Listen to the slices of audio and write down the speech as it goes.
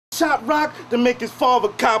chop rock to make his father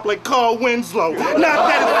cop like Carl Winslow. Not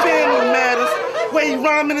that his family matters, way he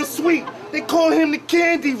rhyming is sweet. They call him the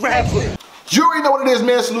candy rapper. You already know what it is,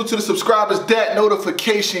 man. Salute to the subscribers, that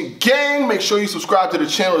notification gang. Make sure you subscribe to the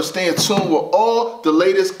channel to stay in tune with all the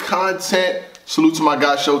latest content. Salute to my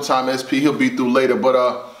guy Showtime SP. He'll be through later.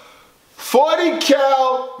 But 40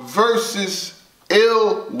 Cal versus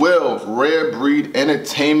Ill Will, Rare Breed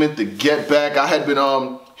Entertainment, the Get Back. I had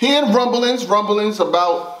been hearing rumblings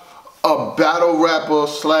about a battle rapper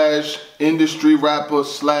slash industry rapper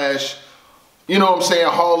slash, you know what I'm saying,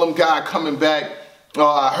 Harlem guy coming back.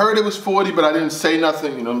 I heard it was 40, but I didn't say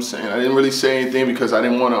nothing, you know what I'm saying? I didn't really say anything because I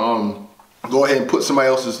didn't want to go ahead and put somebody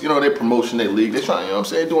else's, you know, their promotion, their league. They're trying, you know what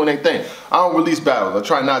I'm saying, doing their thing. I don't release battles. I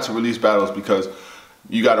try not to release battles because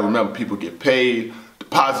you got to remember, people get paid,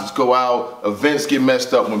 deposits go out, events get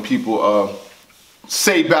messed up when people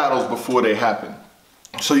say battles before they happen.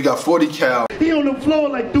 So you got 40 Cal. He on the floor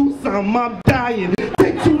like, do something, I'm dying.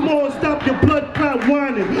 Take 2 more and stop your blood clot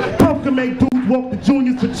whining. Puff can make dudes walk to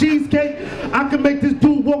Junior's for cheesecake. I can make this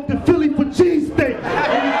dude walk to Philly for cheesesteak.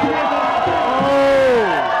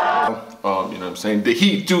 You know what I'm saying? The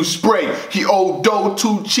heat do spray. He old dough,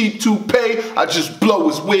 too cheap to pay. I just blow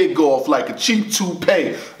his wig off like a cheap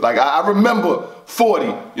toupee. Like I remember 40,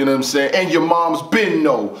 you know what I'm saying? And your mom's been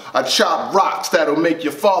no. I chop rocks that'll make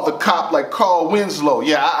your father cop like Carl Winslow.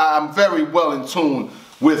 Yeah, I'm very well in tune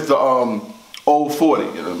with the old 40,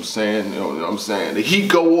 you know what I'm saying? You know what I'm saying? The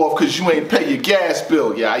heat go off because you ain't pay your gas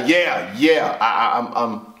bill. Yeah.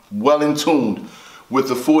 I'm well in tune with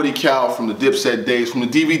the 40 Cal from the Dipset days, from the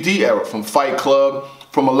DVD era, from Fight Club,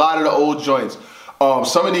 from a lot of the old joints.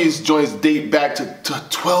 Some of these joints date back to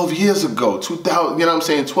 12 years ago, 2000, you know what I'm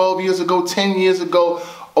saying, 12 years ago, 10 years ago,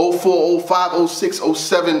 04, 05, 06,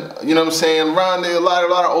 07, you know what I'm saying, around there, a lot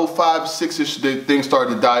of 05, 6-ish, things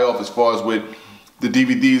started to die off as far as with the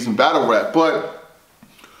DVDs and battle rap. But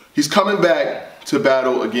he's coming back to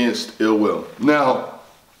battle against Ill Will. Now,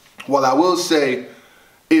 while I will say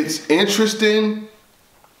it's interesting,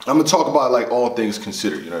 I'm gonna talk about like all things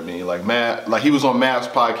considered, you know what I mean? Like Matt, like he was on Matt's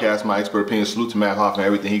podcast, My Expert Opinion. Salute to Matt Hoffman,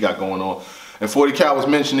 everything he got going on. And 40 Cal was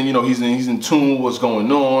mentioning, you know, he's in tune with what's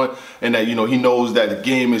going on, and that, you know, he knows that the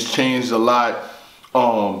game has changed a lot.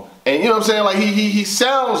 And you know what I'm saying? Like he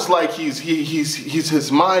sounds like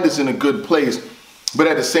his mind is in a good place, but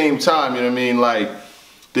at the same time, you know what I mean? Like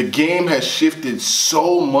the game has shifted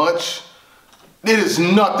so much. It is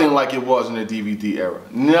nothing like it was in the DVD era.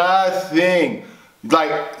 Nothing.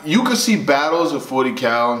 Like, you could see battles of 40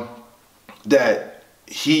 Cal that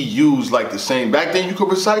he used like the same. Back then you could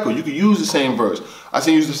recycle. You could use the same verse. I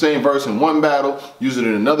seen use the same verse in one battle, use it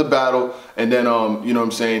in another battle, and then you know what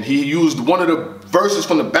I'm saying, he used one of the verses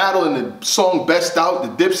from the battle in the song Best Out, the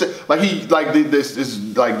Dipset. Like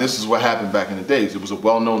this is what happened back in the days. It was a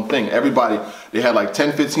well-known thing. Everybody, they had like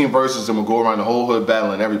 10, 15 verses and would go around the whole hood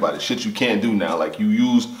battling everybody. Shit you can't do now. Like, you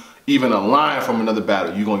use even a line from another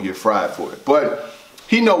battle, you're gonna get fried for it. But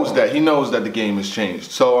he knows that. He knows that the game has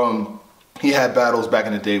changed. So he had battles back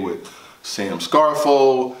in the day with Sam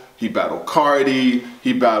Scarfo. He battled Cardi.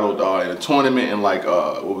 He battled in a tournament in like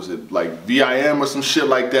what was it, like VIM or some shit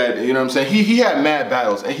like that. You know what I'm saying? He had mad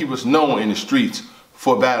battles, and he was known in the streets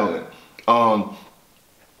for battling.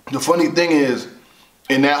 The funny thing is,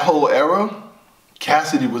 in that whole era,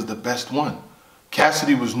 Cassidy was the best one.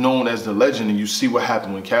 Cassidy was known as the legend, and you see what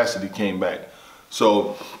happened when Cassidy came back.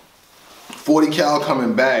 So 40 Cal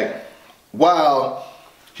coming back, while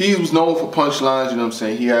he was known for punchlines, you know what I'm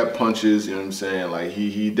saying, he had punches, you know what I'm saying, like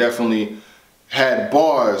he definitely had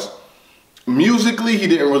bars. Musically, he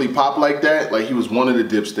didn't really pop like that. Like, he was one of the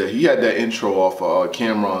dips that he had that intro off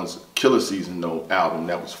Cameron's Killer Season though album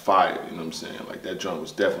that was fire, you know what I'm saying, like that joint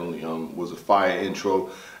was definitely was a fire intro.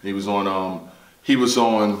 He was on a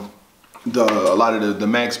lot of the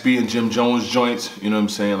Max B and Jim Jones joints, you know what I'm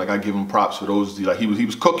saying? Like, I give him props for those. Like, he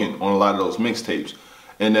was cooking on a lot of those mixtapes.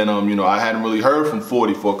 And then you know, I hadn't really heard from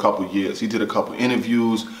 40 for a couple years. He did a couple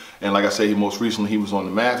interviews, and like I say, most recently he was on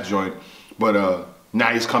the Math joint. But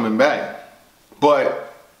now he's coming back.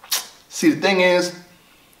 But see, the thing is,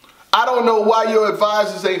 I don't know why your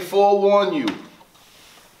advisors ain't forewarned you.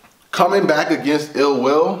 Coming back against Ill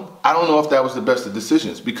Will, I don't know if that was the best of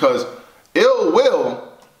decisions, because Ill Will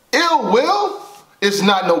is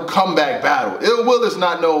not no comeback battle. Ill Will is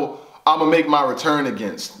not no I'ma make my return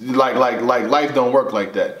against. Like life don't work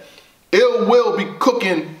like that. Ill Will be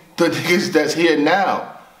cooking the niggas that's here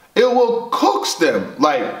now. Ill Will cooks them.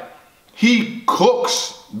 Like, he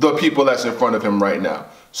cooks the people that's in front of him right now.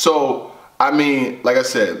 So, I mean, like I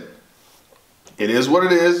said, it is what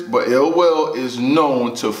it is, but Ill Will is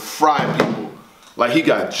known to fry people. Like, he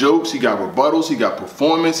got jokes, he got rebuttals, he got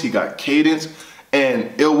performance, he got cadence,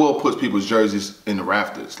 and Ill Will puts people's jerseys in the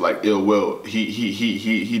rafters. Like, Ill Will,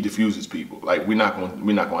 he diffuses people. Like, we're not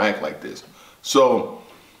gonna act like this. So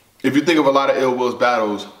if you think of a lot of Ill Will's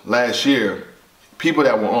battles last year, people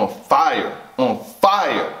that were on fire,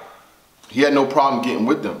 he had no problem getting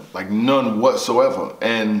with them, like none whatsoever.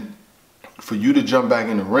 And for you to jump back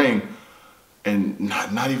in the ring and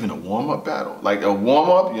not even a warm-up battle, like a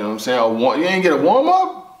warm-up, you know what I'm saying? You ain't get a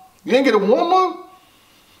warm-up? You ain't get a warm-up?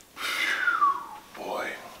 Boy,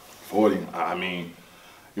 40, I mean,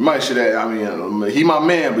 you might should have, I mean, he my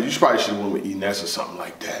man, but you probably should have went with Ines or something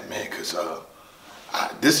like that, man, because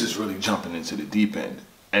this is really jumping into the deep end.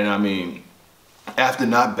 And I mean, after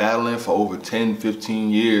not battling for over 10, 15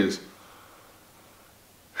 years,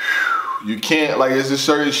 you can't, like, there's this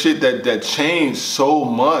certain shit that changed so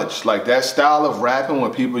much. Like, that style of rapping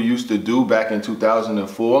what people used to do back in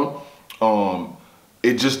 2004,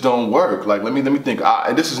 it just don't work. Like, let me think.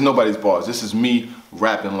 And this is nobody's bars. This is me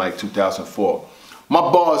rapping like 2004. My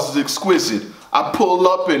bars is exquisite. I pull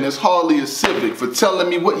up and it's hardly a civic. For telling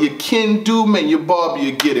me what you can do, man, your Barbie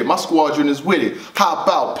will get it. My squadron is with it. Hop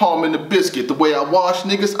out, palm in the biscuit. The way I wash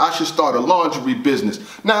niggas, I should start a laundry business.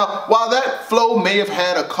 Now, while that flow may have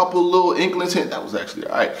had a couple little inklings in, that was actually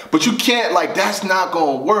all right. But you can't, like, that's not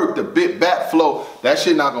gonna work. The bit bat flow, that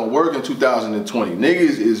shit not gonna work in 2020.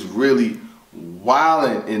 Niggas is really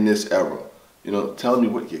wilding in this era. You know, telling me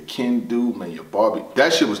what you can do, man, your Barbie.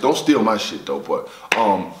 That shit was, don't steal my shit though, but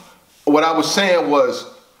what I was saying was,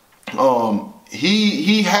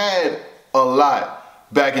 he had a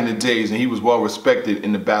lot back in the days, and he was well respected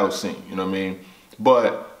in the battle scene. You know what I mean?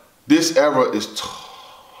 But this era is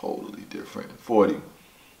totally different. 40.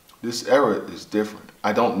 This era is different.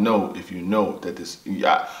 I don't know if you know that this.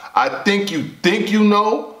 I think you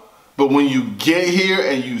know, but when you get here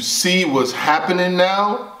and you see what's happening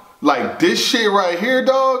now, like this shit right here,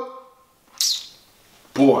 dog.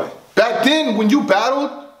 Boy, back then when you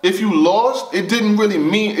battled, if you lost, it didn't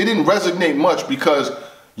resonate much because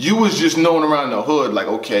you was just known around the hood like,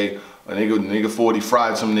 okay, a nigga 40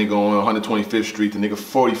 fried some nigga on 125th Street, the nigga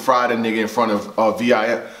 40 fried a nigga in front of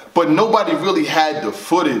VIM. But nobody really had the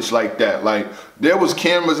footage like that. Like, there was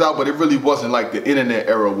cameras out, but it really wasn't like the internet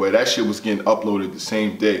era where that shit was getting uploaded the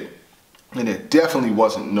same day. And there definitely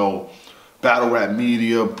wasn't no battle rap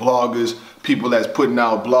media, bloggers, people that's putting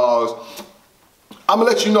out blogs. I'm gonna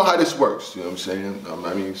let you know how this works, you know what I'm saying?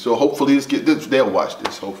 I mean, so hopefully they'll watch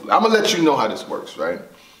this, hopefully. I'm gonna let you know how this works, right?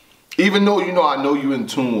 Even though, you know, I know you're in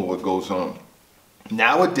tune with what goes on.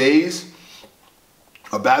 Nowadays,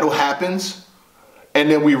 a battle happens, and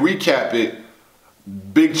then we recap it.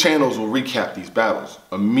 Big channels will recap these battles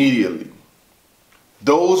immediately.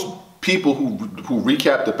 Those people who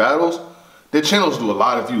recap the battles, their channels do a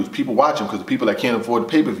lot of views. People watch them because the people that can't afford the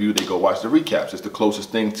pay-per-view, they go watch the recaps. It's the closest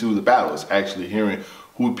thing to the battle. It's actually hearing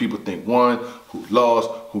who people think won, who lost,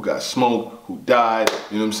 who got smoked, who died,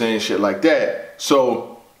 you know what I'm saying, shit like that.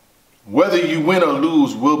 So whether you win or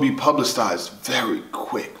lose will be publicized very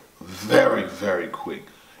quick, very, very quick.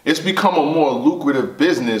 It's become a more lucrative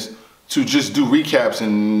business to just do recaps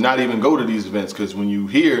and not even go to these events, because when you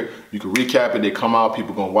hear, you can recap it, they come out,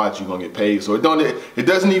 people gonna watch, you're gonna get paid. So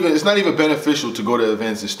it's not even beneficial to go to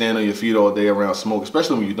events and stand on your feet all day around smoke,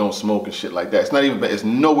 especially when you don't smoke and shit like that. It's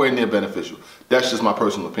nowhere near beneficial. That's just my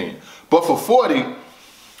personal opinion. But for 40,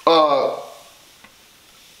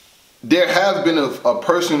 there have been a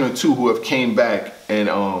person or two who have came back and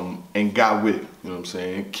got with it, you know what I'm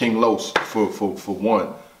saying? King Los, for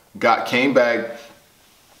one, came back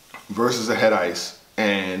versus a Head Ice,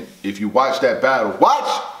 and if you watch that battle,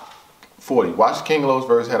 watch King Los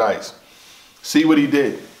versus Head Ice. See what he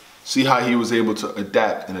did. See how he was able to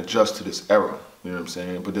adapt and adjust to this era. You know what I'm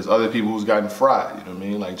saying? But there's other people who's gotten fried. You know what I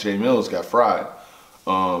mean? Like Jay Mills got fried.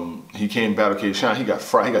 He came battle K-Shine. He got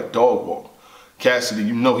fried. He got dog walked. Cassidy,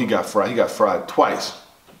 you know he got fried. He got fried twice.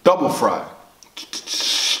 Double fried.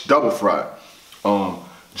 Double fried.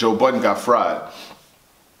 Joe Budden got fried.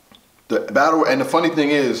 The battle, and the funny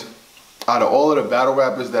thing is, out of all of the battle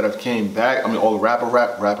rappers that have came back, I mean all the rappers,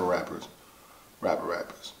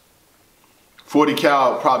 40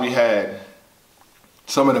 Cal probably had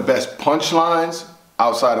some of the best punchlines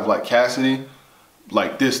outside of like Cassidy.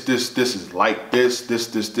 Like this is like this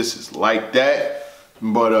is like that.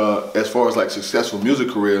 But as far as like successful music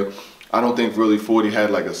career, I don't think really 40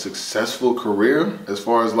 had like a successful career. As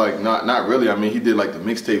far as like, not really. I mean, he did like the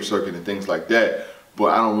mixtape circuit and things like that.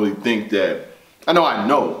 But I don't really think that, I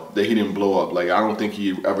know that he didn't blow up. Like, I don't think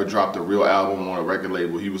he ever dropped a real album on a record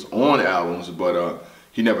label. He was on albums, but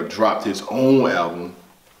he never dropped his own album.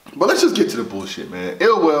 But let's just get to the bullshit, man.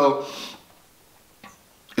 Ill Will,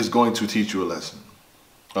 is going to teach you a lesson.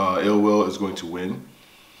 Ill Will is going to win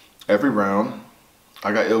every round.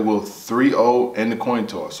 I got Ill Will 3-0 and the coin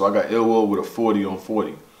toss. So I got Ill Will with a 40 on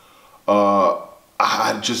 40.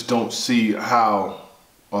 I just don't see how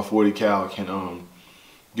a 40 cal can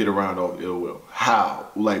get around off Ill Will. How?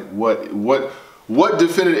 Like what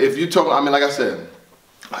definitive, if you talk, I mean, like I said,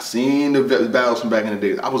 I seen the battles from back in the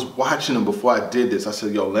days. I was watching them before I did this. I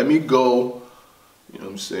said, yo, let me go, you know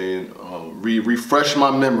what I'm saying, refresh my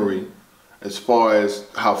memory as far as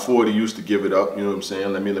how 40 used to give it up, you know what I'm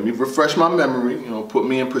saying? Let me refresh my memory, you know, put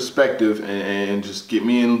me in perspective and just get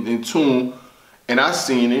me in tune. And I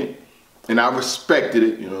seen it and I respected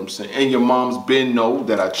it, you know what I'm saying? And your mom's been know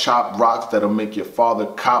that I chop rocks that'll make your father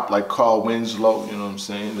cop like Carl Winslow, you know what I'm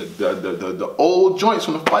saying? The old joints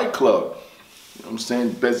from the Fight Club, you know what I'm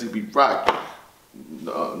saying? Bessie B. Rocky.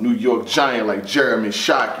 New York Giant like Jeremy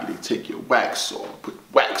Shockey, they take your wax off, put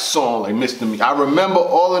wax on like Mr. Me. I remember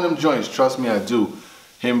all of them joints, trust me I do.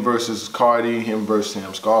 Him versus Cardi, him versus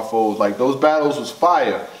Sam Scarfo, like those battles was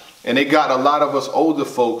fire. And they got a lot of us older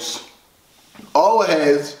folks, old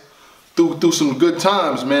heads, through some good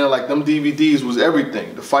times, man. Like them DVDs was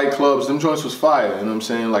everything. The Fight Clubs, them joints was fire, you know what I'm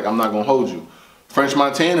saying? Like I'm not gonna hold you. French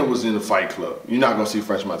Montana was in the Fight Club. You're not gonna see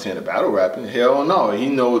French Montana battle rapping. Hell no. He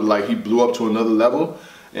know like he blew up to another level,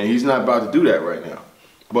 and he's not about to do that right now.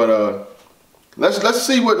 But let's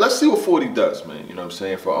see what 40 does, man. You know what I'm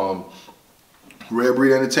saying? For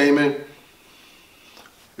R.B.E Entertainment.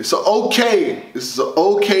 This is an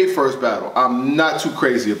okay first battle. I'm not too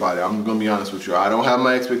crazy about it. I'm gonna be honest with you. I don't have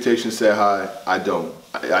my expectations set high. I don't.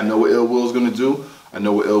 I know what Ill Will's gonna do. I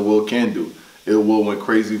know what Ill Will can do. Ill Will went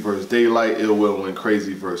crazy versus Daylight. Ill Will went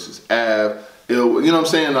crazy versus Av. You know what I'm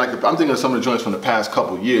saying? Like I'm thinking of some of the joints from the past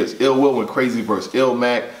couple years. Ill Will went crazy versus Ill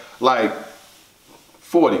Mac. Like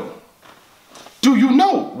 40. Do you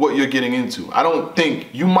know what you're getting into? I don't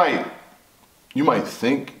think you might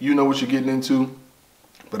think you know what you're getting into,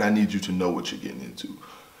 but I need you to know what you're getting into.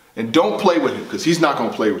 And don't play with him, because he's not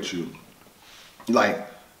gonna play with you. Like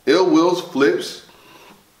Ill Will's flips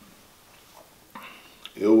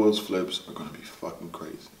are gonna be fucking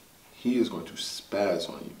crazy. He is going to spaz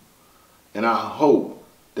on you. And I hope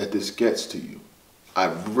that this gets to you. I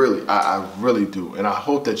really do. And I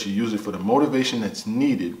hope that you use it for the motivation that's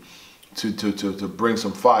needed to bring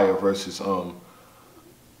some fire versus Ill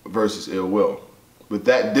Will. But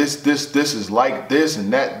this is like this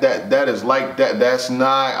and that is like that. That's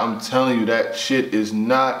not, I'm telling you, that shit is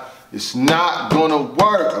not, it's not gonna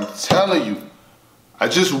work. I'm telling you. I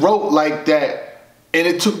just wrote like that. And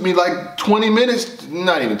it took me like 20 minutes,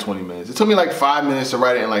 not even 20 minutes. It took me like 5 minutes to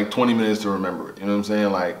write it and like 20 minutes to remember it. You know what I'm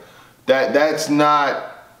saying? Like, that ain't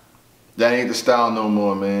the style no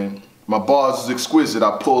more, man. My bars is exquisite.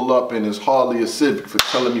 I pull up in this Harley or Civic for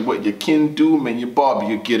telling me what you can do, man. Your Barbie,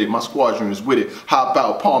 you get it. My squadron is with it. Hop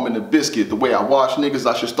out, palm in the biscuit. The way I wash niggas,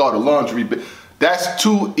 I should start a laundry bit. That's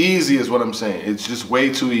too easy is what I'm saying. It's just way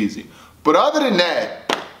too easy. But other than that,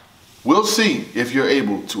 we'll see if you're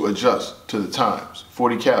able to adjust to the times.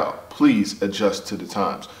 40 cal, please adjust to the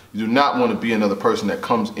times. You do not want to be another person that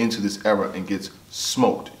comes into this era and gets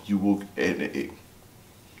smoked. You will, if you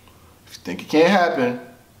think it can't happen,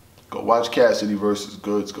 go watch Cassidy versus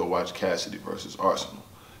Goods, go watch Cassidy versus Arsenal.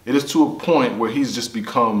 It is to a point where he's just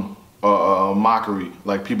become a mockery.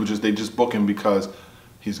 Like people they just book him because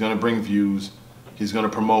he's gonna bring views, he's gonna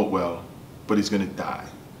promote well, but he's gonna die.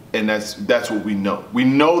 And that's what we know. We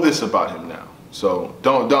know this about him now. So I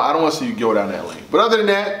don't want to see you go down that lane. But other than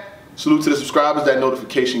that, salute to the subscribers, that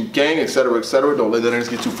notification gang, etc., etc. Don't let that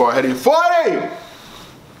get too far ahead of you.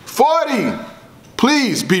 40!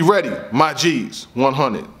 Please be ready, my G's.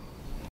 100.